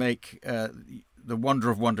make the wonder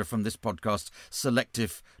of wonder from this podcast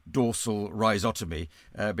selective dorsal rhizotomy,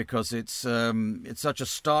 because it's such a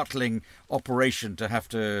startling operation to have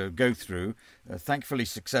to go through, thankfully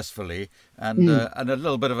successfly, and a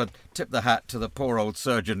little bit of a tip the hat to the poor old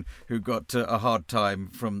surgeon who got a hard time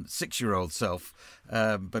from 6-year-old self.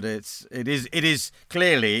 But it is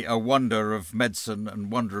clearly a wonder of medicine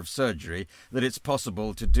and wonder of surgery that it's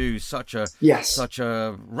possible to do such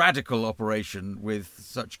a radical operation with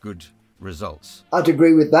such good results. I'd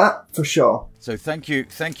agree with that for sure. So thank you,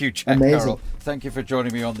 Jack Carroll. Thank you for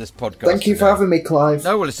joining me on this podcast. Thank you for having me, Clive.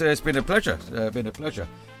 No, well, it's been a pleasure.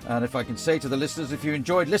 And if I can say to the listeners, if you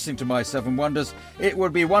enjoyed listening to my 7 wonders, it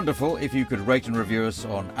would be wonderful if you could rate and review us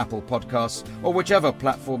on Apple Podcasts or whichever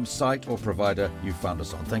platform, site or provider you found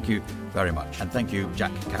us on. Thank you very much. And thank you,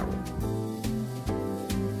 Jack Carroll.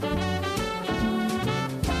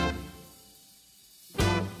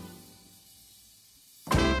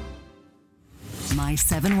 My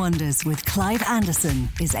 7 Wonders with Clive Anderson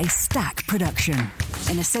is a Stack production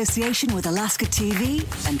in association with Alaska TV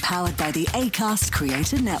and powered by the Acast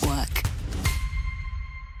Creator Network.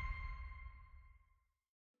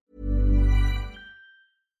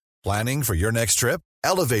 Planning for your next trip?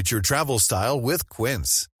 Elevate your travel style with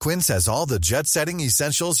Quince. Quince has all the jet-setting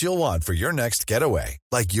essentials you'll want for your next getaway,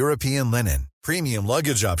 like European linen, premium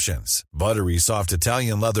luggage options, buttery soft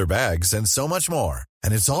Italian leather bags, and so much more.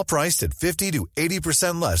 And it's all priced at 50 to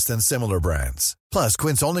 80% less than similar brands. Plus,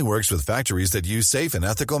 Quince only works with factories that use safe and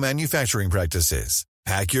ethical manufacturing practices.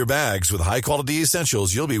 Pack your bags with high-quality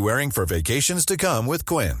essentials you'll be wearing for vacations to come with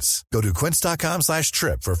Quince. Go to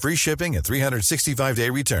quince.com/trip for free shipping and 365-day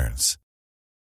returns.